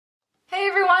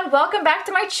everyone, welcome back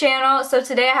to my channel. So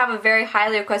today I have a very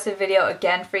highly requested video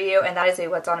again for you, and that is a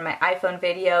what's on my iPhone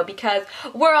video because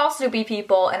we're all Snoopy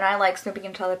people and I like snooping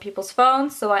into other people's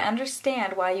phones, so I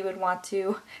understand why you would want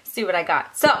to see what I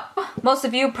got. So most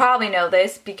of you probably know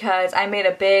this because I made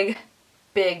a big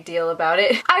deal about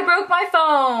it. I broke my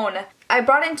phone! I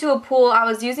brought it into a pool. I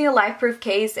was using a life-proof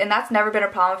case, and that's never been a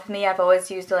problem with me. I've always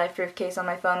used a life-proof case on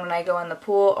my phone when I go in the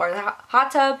pool or the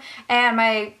hot tub, and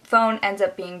my phone ends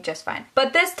up being just fine.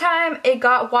 But this time, it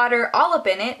got water all up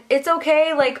in it. It's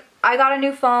okay, like, I got a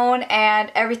new phone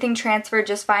and everything transferred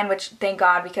just fine, which thank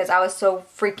God, because I was so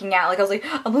freaking out. Like, I was like,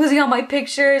 I'm losing all my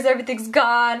pictures, everything's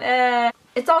gone.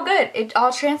 It's all good. It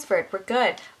all transferred. We're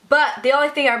good. But the only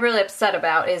thing I'm really upset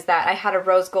about is that I had a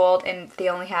rose gold and they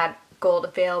only had gold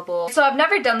available. So I've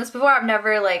never done this before. I've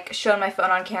never like shown my phone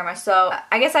on camera. So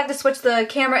I guess I have to switch the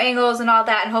camera angles and all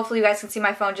that, and hopefully you guys can see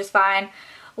my phone just fine.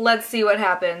 Let's see what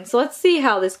happens. So let's see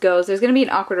how this goes. There's gonna be an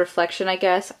awkward reflection, I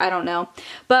guess. I don't know.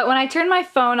 But when I turn my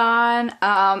phone on,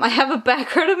 I have a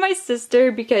background of my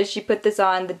sister because she put this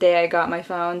on the day I got my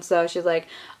phone. So she's like,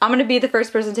 I'm gonna be the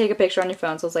first person to take a picture on your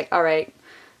phone. So I was like, alright,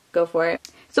 go for it.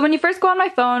 So when you first go on my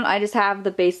phone, I just have the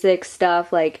basic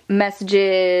stuff like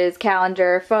messages,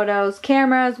 calendar, photos,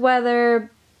 cameras,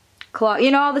 weather, clock,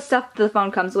 you know, all the stuff the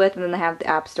phone comes with, and then they have the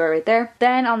app store right there.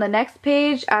 Then on the next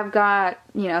page, I've got,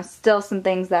 you know, still some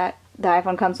things that the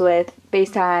iPhone comes with,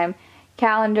 FaceTime,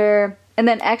 calendar, and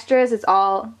then extras, it's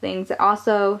all things that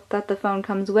also that the phone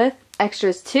comes with.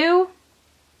 Extras 2,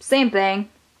 same thing,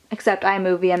 except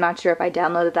iMovie. I'm not sure if I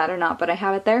downloaded that or not, but I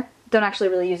have it there. Don't actually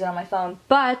really use it on my phone,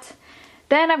 but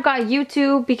then I've got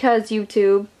YouTube because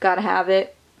YouTube, gotta have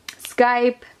it.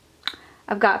 Skype.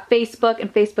 I've got Facebook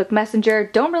and Facebook Messenger.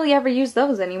 Don't really ever use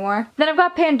those anymore. Then I've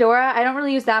got Pandora. I don't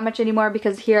really use that much anymore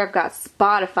because here I've got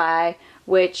Spotify,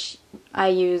 which I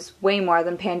use way more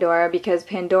than Pandora because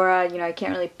Pandora, you know, I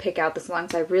can't really pick out the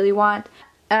songs I really want.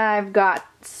 I've got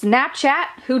Snapchat.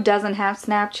 Who doesn't have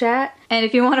Snapchat? And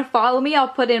if you want to follow me, I'll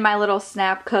put in my little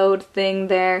snap code thing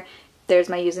there. There's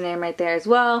my username right there as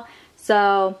well.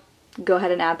 So go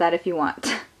ahead and add that if you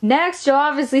want. Next, you'll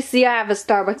obviously see I have a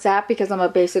Starbucks app because I'm a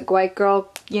basic white girl.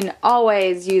 You know,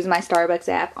 always use my Starbucks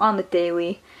app on the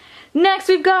daily. Next,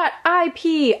 we've got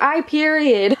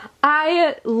iPeriod.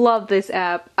 I love this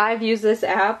app. I've used this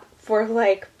app for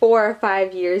like 4 or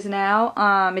 5 years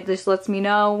now. It just lets me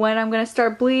know when I'm gonna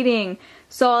start bleeding.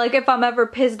 So like if I'm ever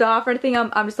pissed off or anything,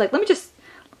 I'm just like, let me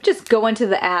just go into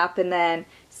the app and then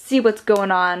see what's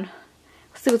going on.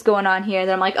 See what's going on here, and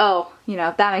then I'm like, oh, you know,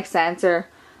 if that makes sense, or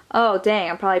oh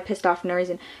dang, I'm probably pissed off for no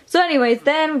reason. So anyways,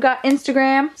 then we've got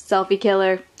Instagram, selfie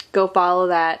killer, go follow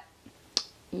that,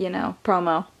 you know,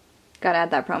 promo, gotta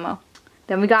add that promo.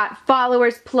 Then we got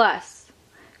Followers Plus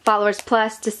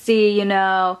to see, you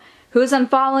know, who's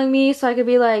unfollowing me, so I could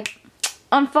be like,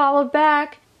 unfollowed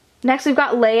back. Next we've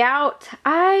got Layout.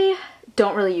 I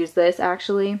don't really use this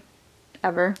actually,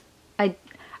 ever.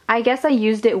 I guess I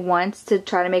used it once to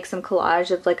try to make some collage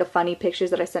of like a funny pictures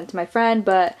that I sent to my friend,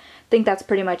 but I think that's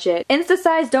pretty much it.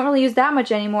 Instasize, don't really use that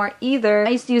much anymore either.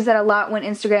 I used to use that a lot when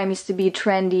Instagram used to be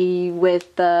trendy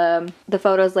with the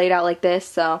photos laid out like this,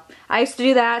 so I used to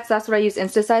do that, so that's what I use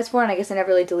Instasize for, and I guess I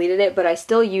never really deleted it, but I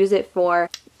still use it for,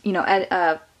 you know,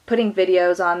 putting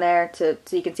videos on there so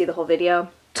you can see the whole video.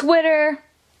 Twitter.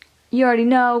 You already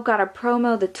know, gotta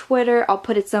promo the Twitter. I'll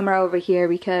put it somewhere over here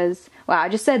because, wow, I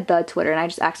just said the Twitter and I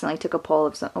just accidentally took a poll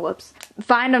of some, whoops.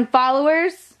 Find on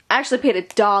followers. I actually paid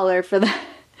 $1 for that.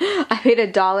 I paid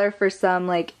 $1 for some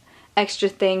like extra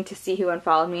thing to see who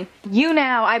unfollowed me.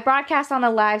 YouNow. I broadcast on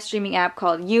a live streaming app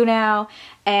called YouNow,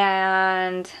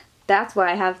 and that's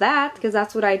why I have that, because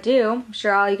that's what I do. I'm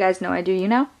sure all you guys know I do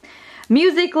YouNow.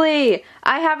 Musical.ly.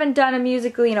 I haven't done a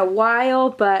Musical.ly in a while,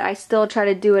 but I still try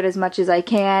to do it as much as I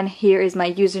can. Here is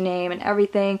my username and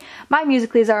everything. My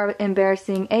Musical.lys are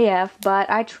embarrassing AF, but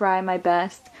I try my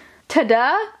best.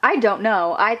 Ta-da? I don't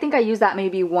know. I think I used that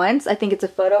maybe once. I think it's a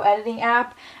photo editing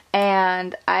app,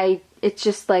 and it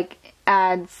just like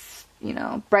adds, you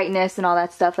know, brightness and all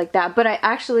that stuff like that. But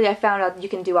I found out you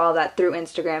can do all that through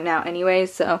Instagram now anyway,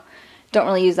 so don't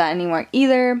really use that anymore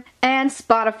either. And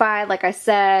Spotify, like I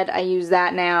said, I use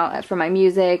that now for my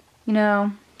music. You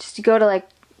know, just to go to like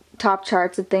top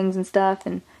charts of things and stuff,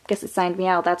 and I guess it signed me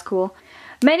out, that's cool.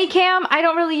 Minicam, I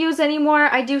don't really use anymore.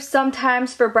 I do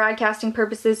sometimes for broadcasting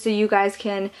purposes so you guys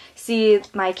can see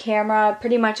my camera.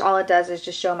 Pretty much all it does is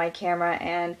just show my camera,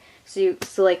 and so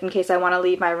like in case I want to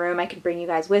leave my room, I can bring you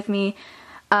guys with me.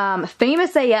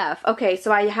 Famous AF. Okay,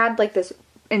 so I had like this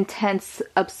intense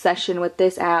obsession with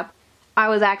this app. I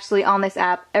was actually on this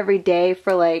app every day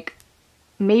for like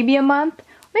maybe a month,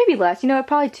 maybe less, you know,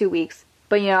 probably 2 weeks.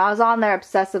 But you know, I was on there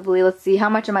obsessively. Let's see, how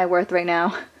much am I worth right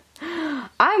now?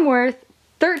 I'm worth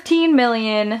 13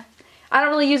 million. I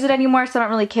don't really use it anymore, so I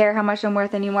don't really care how much I'm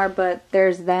worth anymore, but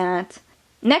there's that.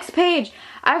 Next page,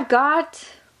 I've got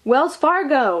Wells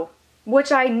Fargo,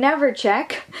 which I never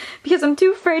check because I'm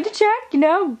too afraid to check, you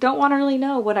know? Don't want to really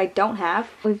know what I don't have.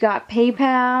 We've got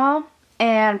PayPal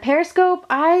and Periscope.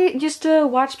 I used to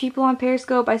watch people on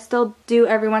Periscope. I still do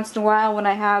every once in a while when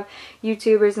I have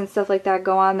YouTubers and stuff like that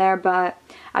go on there, but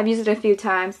I've used it a few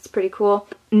times. It's pretty cool.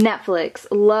 Netflix.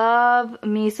 Love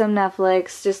me some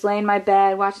Netflix. Just lay in my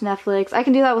bed, watch Netflix. I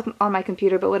can do that on my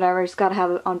computer, but whatever. Just gotta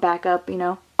have it on backup, you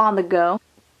know, on the go.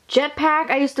 Jetpack,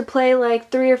 I used to play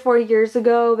like 3 or 4 years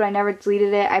ago, but I never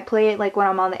deleted it. I play it like when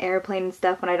I'm on the airplane and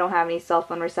stuff when I don't have any cell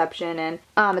phone reception, and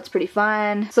it's pretty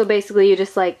fun. So basically you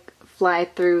just like fly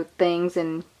through things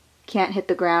and can't hit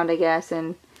the ground, I guess,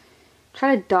 and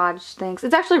try to dodge things.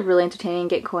 It's actually really entertaining,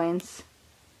 get coins.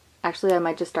 Actually, I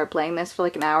might just start playing this for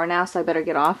like an hour now, so I better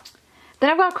get off. Then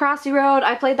I've got Crossy Road.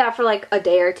 I played that for like a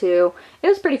day or two. It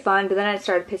was pretty fun, but then it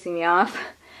started pissing me off.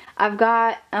 I've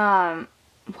got,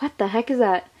 what the heck is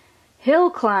that?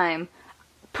 Hill Climb.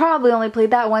 Probably only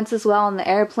played that once as well on the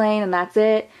airplane, and that's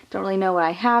it. Don't really know what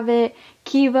I have it.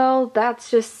 Kivo, that's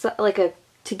just like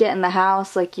to get in the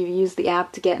house. Like you use the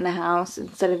app to get in the house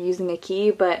instead of using a key,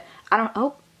 but I don't,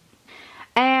 oh.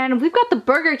 And we've got the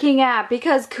Burger King app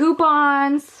because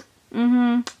coupons.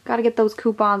 Gotta get those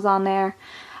coupons on there.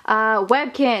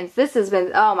 Webkins. This has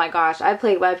been, oh my gosh, I've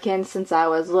played Webkins since I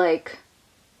was like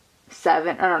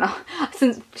 7, I don't know,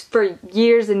 since for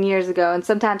years and years ago, and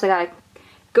sometimes I gotta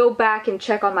go back and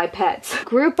check on my pets.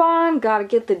 Groupon, gotta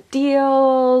get the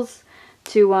deals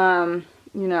to,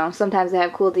 you know, sometimes they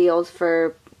have cool deals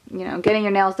for, you know, getting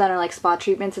your nails done or like spa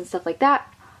treatments and stuff like that.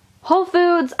 Whole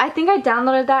Foods, I think I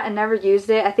downloaded that and never used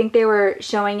it. I think they were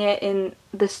showing it in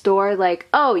the store like,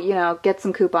 oh, you know, get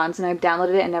some coupons, and I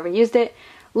downloaded it and never used it.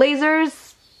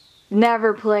 Lasers,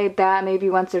 never played that,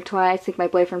 maybe once or twice. I think my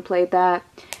boyfriend played that.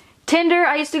 Tinder,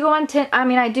 I used to go on Tinder. I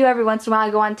mean, I do every once in a while.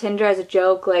 I go on Tinder as a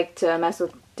joke, like to mess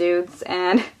with dudes,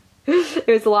 and it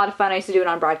was a lot of fun. I used to do it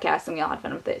on broadcast, and we all had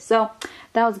fun with it. So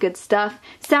that was good stuff.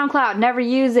 SoundCloud, never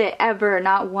use it ever,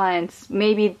 not once,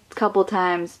 maybe a couple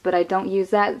times, but I don't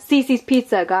use that. Cece's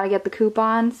Pizza, gotta get the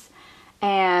coupons,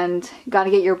 and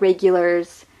gotta get your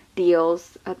regulars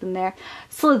deals up in there.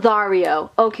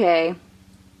 Slithario, okay.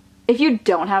 If you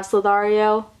don't have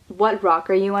Slithario, what rock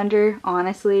are you under,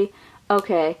 honestly?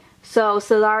 Okay. So,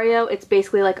 Slithario, it's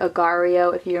basically like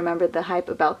Agario, if you remember the hype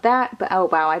about that. But, oh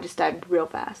wow, I just died real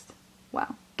fast.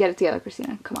 Wow. Get it together,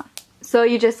 Christina. Come on. So,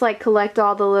 you just like collect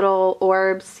all the little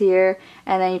orbs here,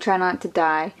 and then you try not to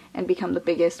die and become the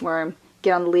biggest worm.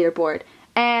 Get on the leaderboard.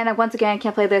 And once again, I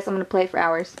can't play this. I'm going to play it for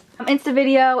hours. Insta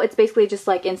Video, it's basically just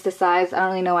like Insta size. I don't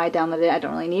really know why I downloaded it. I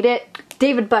don't really need it.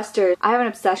 David Buster. I have an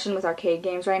obsession with arcade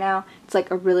games right now. It's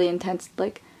like a really intense,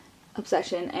 like,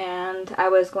 obsession, and I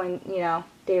was going, you know,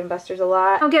 Dave & Buster's a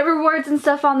lot. I don't get rewards and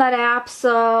stuff on that app,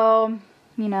 so,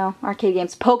 you know, arcade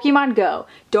games. Pokemon Go.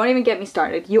 Don't even get me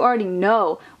started. You already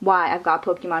know why I've got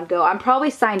Pokemon Go. I'm probably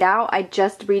signed out. I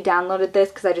just re-downloaded this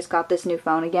because I just got this new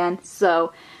phone again,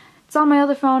 so it's on my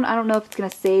other phone. I don't know if it's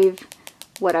gonna save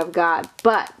what I've got,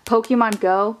 but Pokemon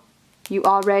Go, you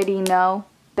already know.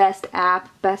 Best app,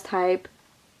 best hype.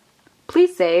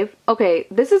 Please save. Okay,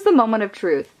 this is the moment of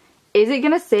truth. Is it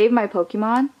gonna save my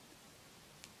Pokemon?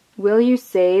 Will you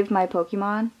save my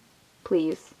Pokemon?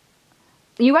 Please.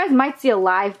 You guys might see a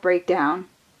live breakdown.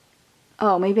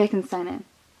 Oh, maybe I can sign in.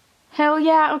 Hell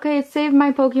yeah, okay, it saved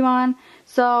my Pokemon.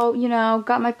 So, you know,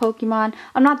 got my Pokemon.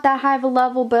 I'm not that high of a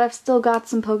level, but I've still got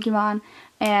some Pokemon.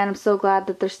 And I'm so glad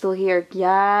that they're still here.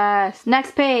 Yes.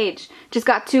 Next page. Just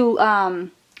got 2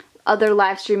 other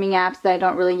live streaming apps that I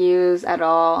don't really use at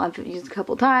all. I've used a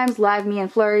couple times. Live Me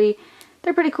and Flurry.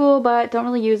 They're pretty cool, but don't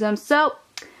really use them. So,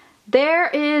 there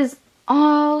is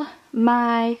all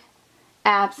my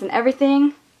apps and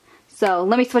everything. So,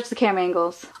 let me switch the camera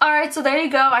angles. Alright, so there you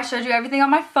go. I showed you everything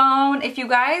on my phone. If you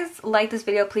guys like this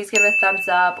video, please give it a thumbs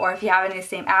up. Or if you have any of the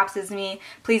same apps as me,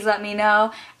 please let me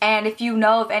know. And if you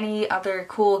know of any other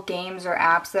cool games or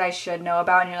apps that I should know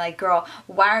about, and you're like, girl,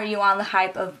 why aren't you on the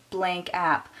hype of blank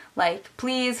app? Like,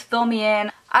 please fill me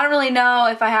in. I don't really know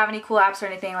if I have any cool apps or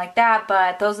anything like that,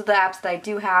 but those are the apps that I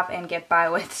do have and get by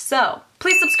with. So,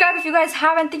 please subscribe if you guys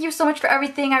haven't. Thank you so much for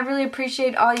everything. I really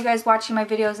appreciate all you guys watching my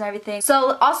videos and everything.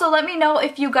 So, also let me know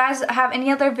if you guys have any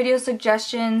other video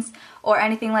suggestions or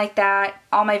anything like that.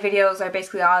 All my videos are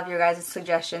basically all of your guys'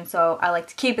 suggestions, so I like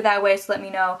to keep it that way. So let me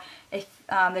know if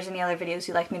there's any other videos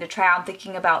you'd like me to try. I'm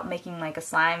thinking about making like a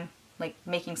slime, like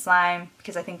making slime,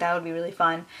 because I think that would be really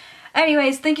fun.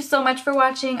 Anyways, thank you so much for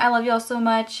watching. I love you all so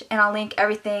much, and I'll link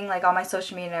everything, like all my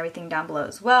social media and everything down below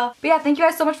as well. But yeah, thank you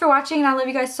guys so much for watching, and I love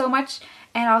you guys so much,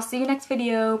 and I'll see you next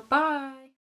video. Bye!